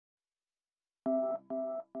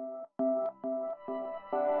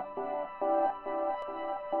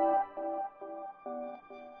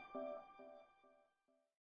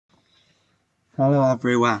Hello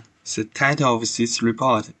everyone. The title of this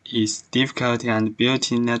report is Difficulty and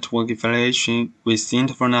Beauty Network Evaluation with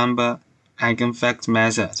Interval Number Eigenvector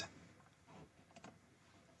Method.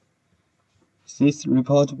 This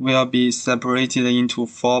report will be separated into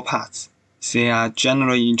 4 parts. They are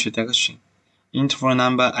General Introduction, Interval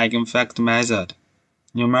Number Eigenvector Method,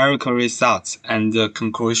 Numerical Results, and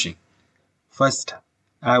Conclusion. First,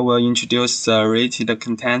 I will introduce the related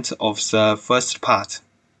content of the first part,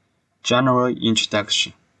 General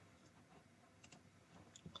Introduction.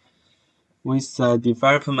 With the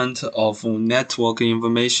development of network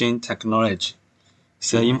information technology,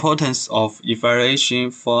 the importance of evaluation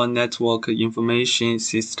for network information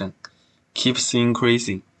system keeps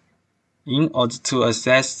increasing. In order to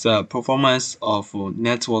assess the performance of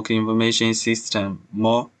network information system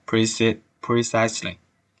more precisely,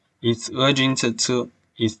 it's urgent to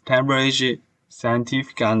establish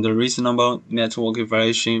scientific and reasonable network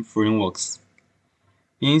evaluation frameworks.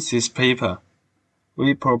 In this paper,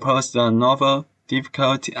 we proposed a novel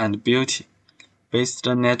difficulty and beauty-based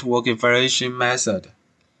network evaluation method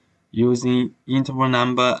using interval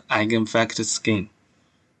number eigenvector scheme.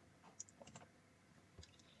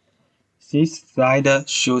 This slide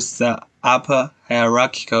shows the upper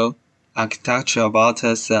hierarchical architecture about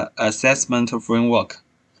the assessment framework.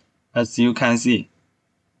 As you can see,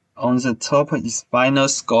 on the top is final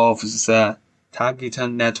score of the target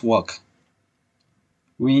network.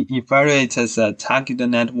 We evaluate the target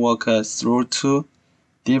network through 2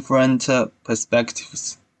 different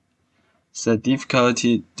perspectives, the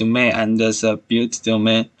difficulty domain and the beauty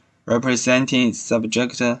domain, representing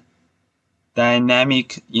subject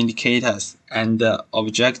dynamic indicators and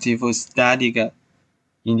objective static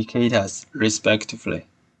indicators, respectively.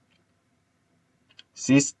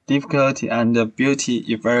 This difficulty and beauty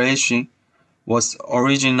evaluation was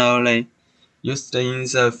originally used in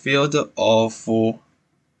the field of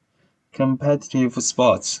competitive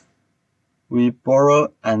sports. We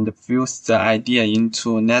borrow and fuse the idea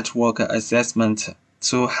into network assessment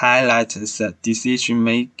to highlight the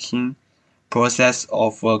decision-making process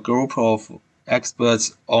of a group of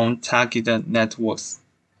experts on target networks.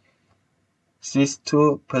 These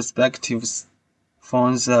 2 perspectives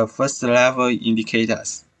form the first-level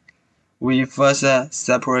indicators. We further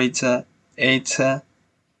separate 8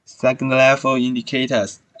 second-level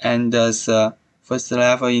indicators and the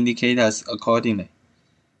first-level indicators accordingly.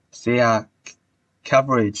 They are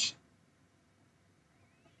coverage,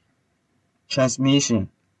 transmission,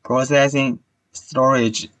 processing,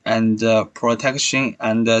 storage, and protection,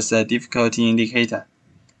 and the difficulty indicator,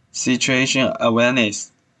 situation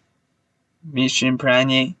awareness, mission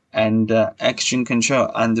planning, and action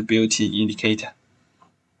control and beauty indicator.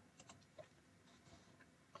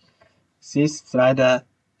 This slide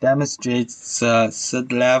demonstrates the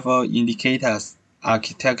third-level indicators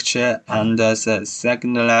architecture and the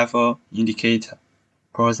second-level indicator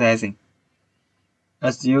processing.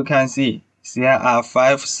 As you can see, there are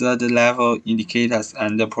 5 third-level indicators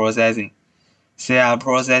and processing. They are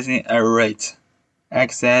processing error rate,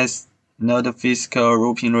 access node physical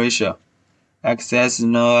looping ratio, access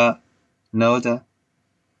node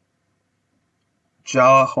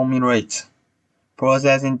jaw homing rate,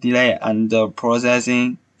 processing delay, and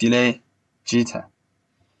processing delay jitter.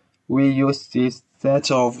 We use this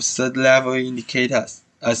set of third-level indicators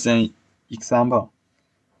as an example.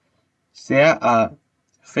 There are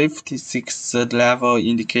 56 third-level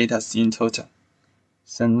indicators in total.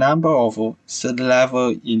 The number of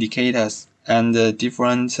third-level indicators and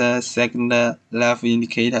different second-level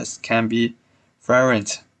indicators can be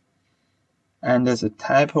variant, and the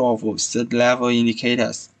type of third-level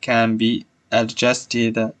indicators can be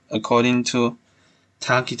adjusted according to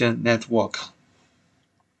target network.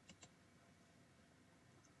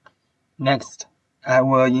 Next, I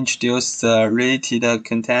will introduce the related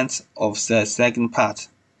content of the second part,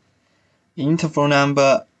 interval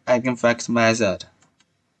number eigenvector method.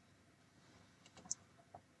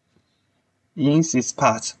 In this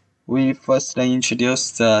part, we first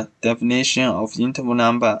introduce the definition of interval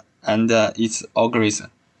number and its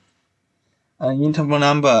algorithm. An interval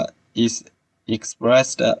number is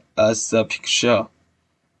expressed as a picture,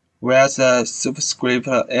 where the superscript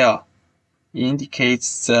L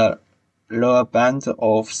indicates the lower bound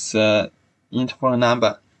of the interval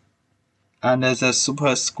number, and the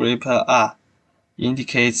superscript R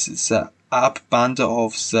indicates the upper bound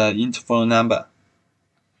of the interval number.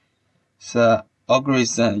 The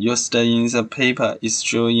algorithm used in the paper is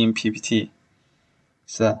shown in PPT.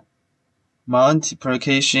 The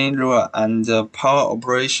multiplication rule and the power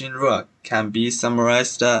operation rule can be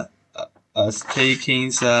summarized as taking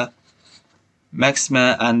the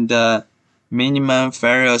maximum and minimum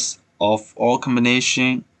failures of all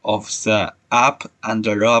combination of the up and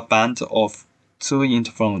lower bound of two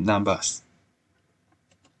interval numbers.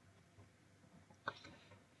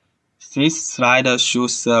 This slide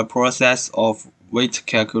shows the process of weight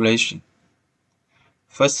calculation.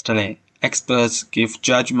 Firstly, experts give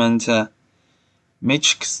judgment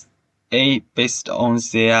matrix A based on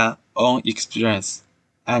their own experience,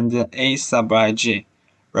 and A sub ij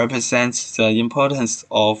represents the importance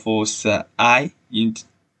of the I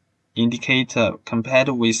indicator compared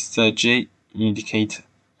with the J indicator.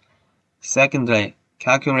 Secondly,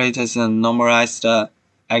 calculate the normalized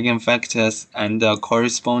eigenvectors and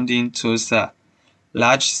corresponding to the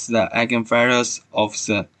largest eigenvalues of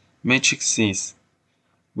the matrices,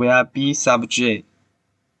 where B sub j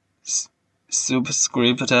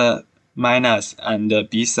superscript minus and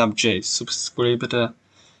B sub j superscript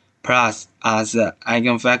plus are the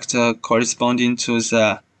eigenvector corresponding to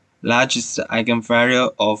the largest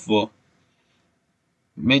eigenvalue of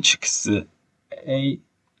matrix A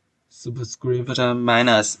superscript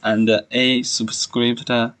minus and A superscript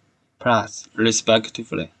plus,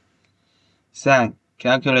 respectively. Then,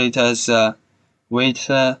 calculate the weight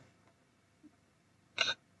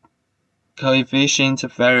coefficient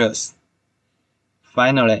values.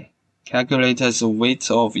 Finally, calculate the weight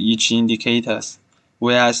of each indicator,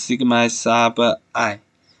 where sigma sub I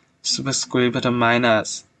superscript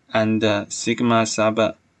minus and sigma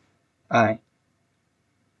sub I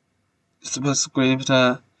superscript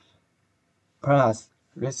plus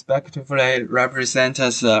respectively represent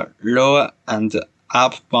the lower and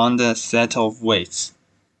up bound set of weights.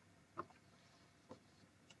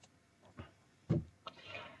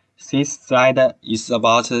 This slide is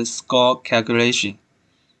about score calculation.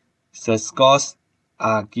 The scores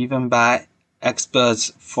are given by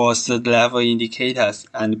experts for third-level indicators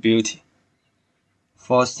and beauty.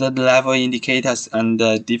 For third-level indicators and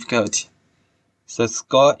difficulty, the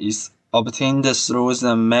score is obtained through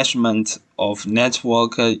the measurement of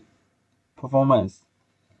network performance.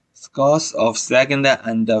 Scores of second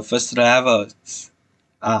and first levels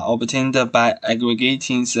are obtained by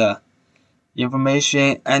aggregating the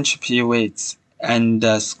information entropy weights and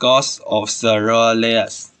scores of the lower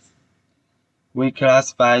layers. We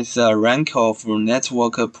classify the rank of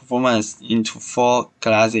network performance into four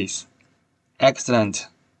classes: excellent,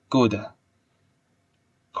 good,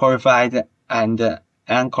 qualified, and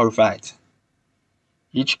unqualified.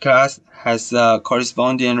 Each class has a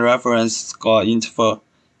corresponding reference score interval,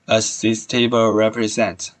 as this table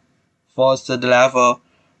represents. For third-level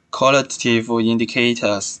qualitative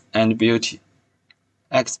indicators and beauty,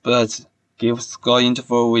 experts give score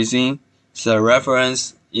interval within the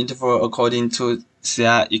reference interval according to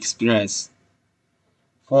their experience.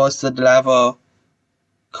 For third-level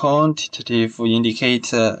quantitative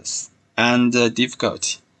indicators and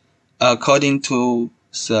difficulty, according to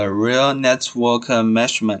the real network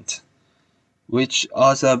measurement, which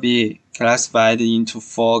also be classified into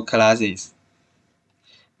four classes: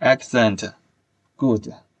 excellent,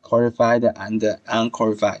 good, qualified, and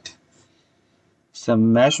unqualified. The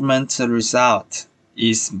measurement result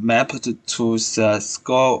is mapped to the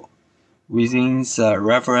score within the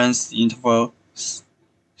reference interval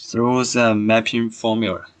through the mapping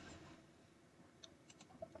formula.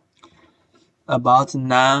 About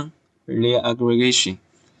non-real aggregation.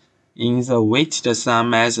 In the weighted sum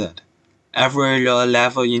method, every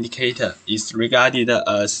low-level indicator is regarded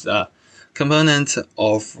as a component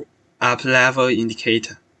of up-level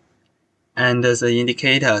indicator, and the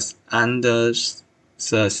indicators under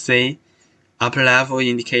the C up-level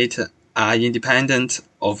indicator are independent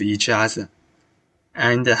of each other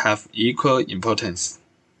and have equal importance.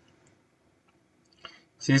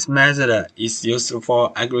 This method is used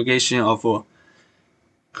for aggregation of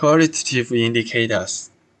qualitative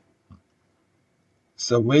indicators.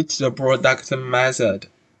 The weighted product method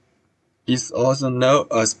is also known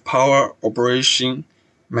as power operation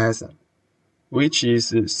method, which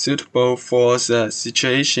is suitable for the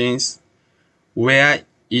situations where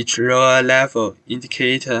each lower-level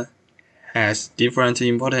indicator has different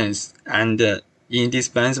importance and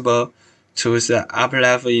indispensable to the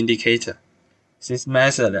upper-level indicator. This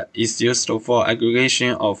method is used for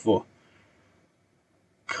aggregation of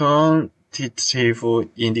quantitative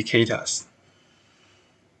indicators.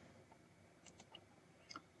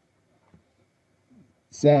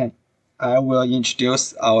 Then, I will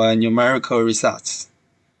introduce our numerical results.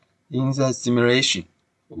 In the simulation,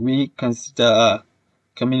 we consider a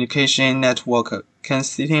communication network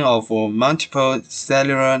consisting of multiple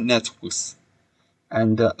cellular networks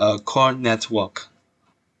and a core network.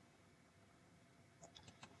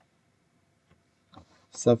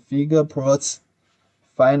 The figure plots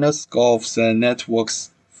final score of the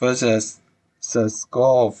networks versus the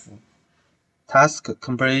score of task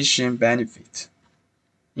completion benefit.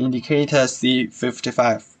 Indicator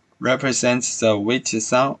C55 represents the weighted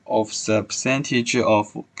sum of the percentage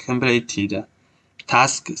of completed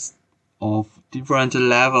tasks of different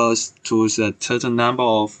levels to the total number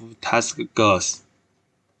of task goals.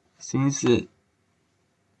 Since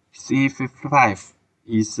C55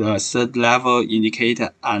 is a third-level indicator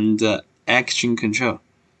and action control,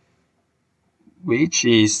 which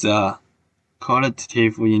is a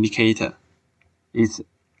qualitative indicator, is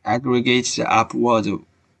aggregated upward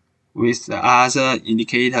with other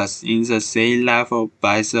indicators in the same level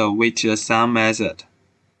by the weighted sum method.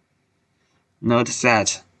 Note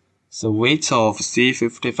that the weight of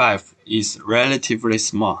C55 is relatively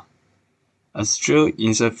small. As shown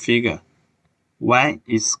in the figure, when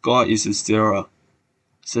its score is 0,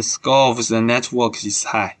 the score of the network is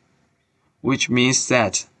high, which means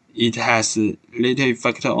that it has little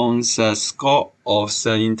effect on the score of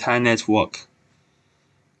the entire network.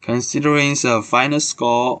 Considering the final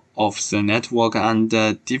score of the network and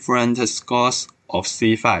the different scores of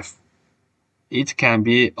C5, it can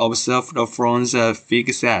be observed from the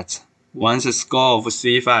figure that when the score of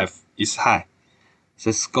C5 is high,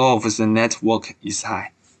 the score of the network is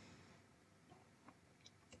high.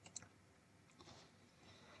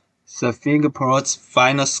 The figure plots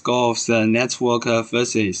final score of the network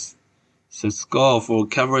versus the score of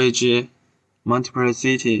coverage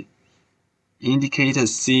multiplicity. Indicator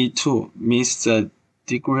C2 means the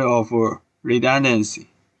degree of redundancy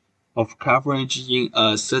of coverage in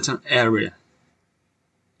a certain area.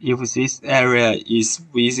 If this area is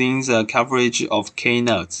within the coverage of K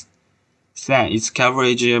nodes, then its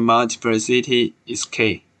coverage multiplicity is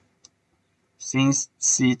K. Since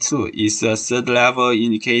C2 is a third-level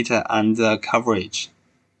indicator and coverage,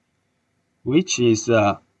 which is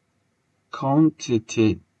a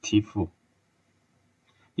quantitative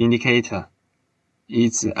indicator,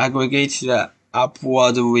 it's aggregated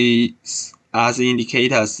upward with other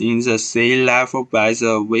indicators in the same level by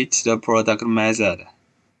the weighted product method.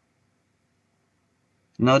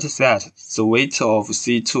 Note that the weight of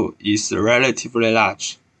C2 is relatively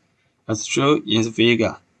large, as shown in the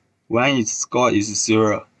figure. When its score is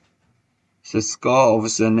 0, the score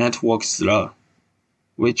of the network is low,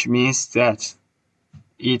 which means that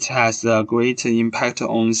it has a great impact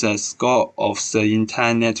on the score of the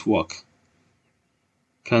entire network.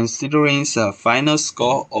 Considering the final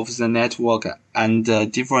score of the network and the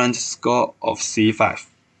different score of C5,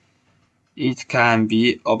 it can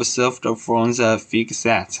be observed from the figure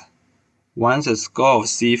that when the score of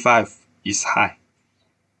C5 is high,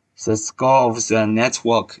 the score of the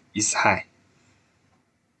network is high.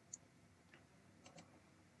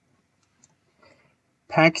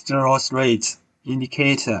 Packet loss rate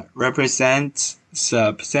indicator represents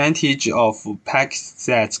the percentage of packets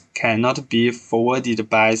that cannot be forwarded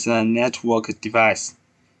by the network device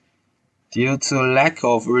due to lack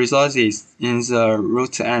of resources in the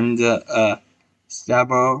route and a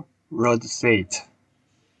stable road state.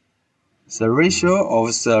 The ratio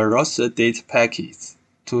of the lost data packets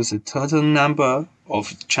to the total number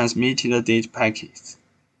of transmitted data packets.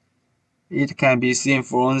 It can be seen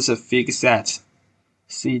from the figure that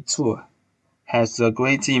C2 has a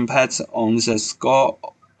great impact on the score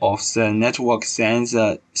of the network than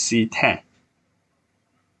the C10.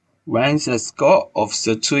 When the score of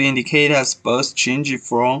the two indicators both change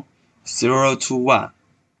from 0 to 1,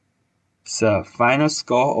 the final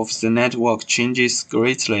score of the network changes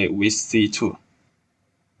greatly with C2.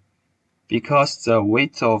 Because the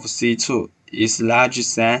weight of C2 is larger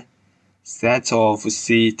than that of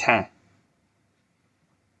C10,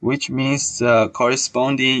 which means the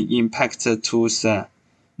corresponding impact to the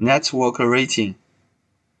network rating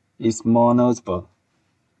is more notable.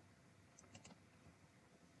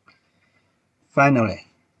 Finally,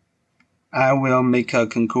 I will make a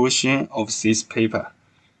conclusion of this paper.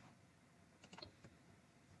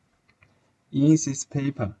 In this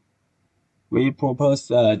paper, we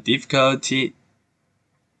propose a difficulty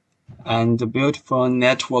and beautiful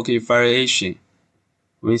network evaluation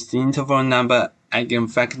with interval number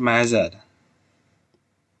eigenvector method.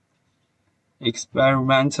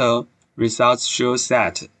 Experimental results show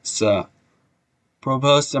that the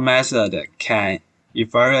proposed method can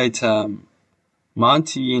evaluate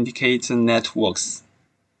multi-indicator networks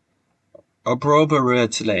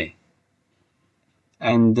appropriately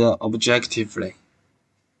and objectively.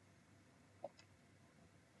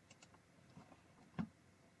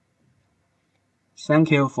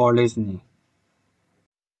 Thank you for listening.